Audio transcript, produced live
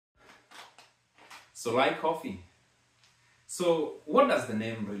Solai Coffee. So what does the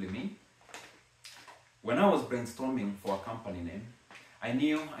name really mean? When I was brainstorming for a company name, I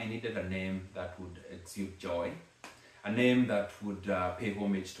knew I needed a name that would exude joy, a name that would pay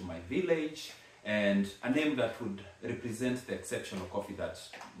homage to my village, and a name that would represent the exceptional coffee that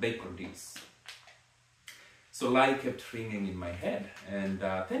they produce. Solai kept ringing in my head, and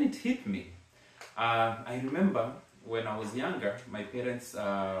then it hit me. I remember when I was younger, my parents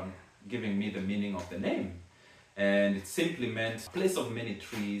giving me the meaning of the name. And it simply meant a place of many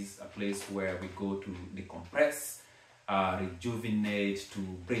trees, a place where we go to decompress, rejuvenate, to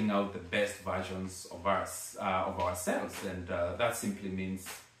bring out the best versions of us, of ourselves. And that simply means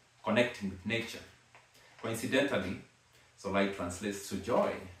connecting with nature. Coincidentally, Solai translates to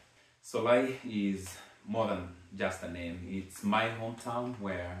joy. Solai is more than just a name. It's my hometown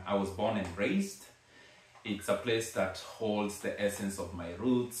where I was born and raised. It's a place that holds the essence of my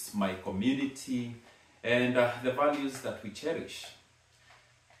roots, my community, and the values that we cherish.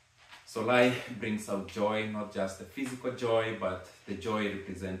 Solai brings out joy, not just the physical joy, but the joy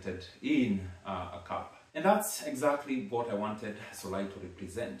represented in a cup. And that's exactly what I wanted Solai to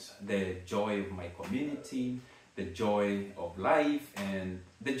represent. The joy of my community, the joy of life, and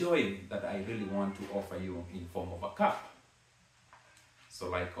the joy that I really want to offer you in form of a cup.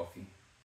 Solai Coffee.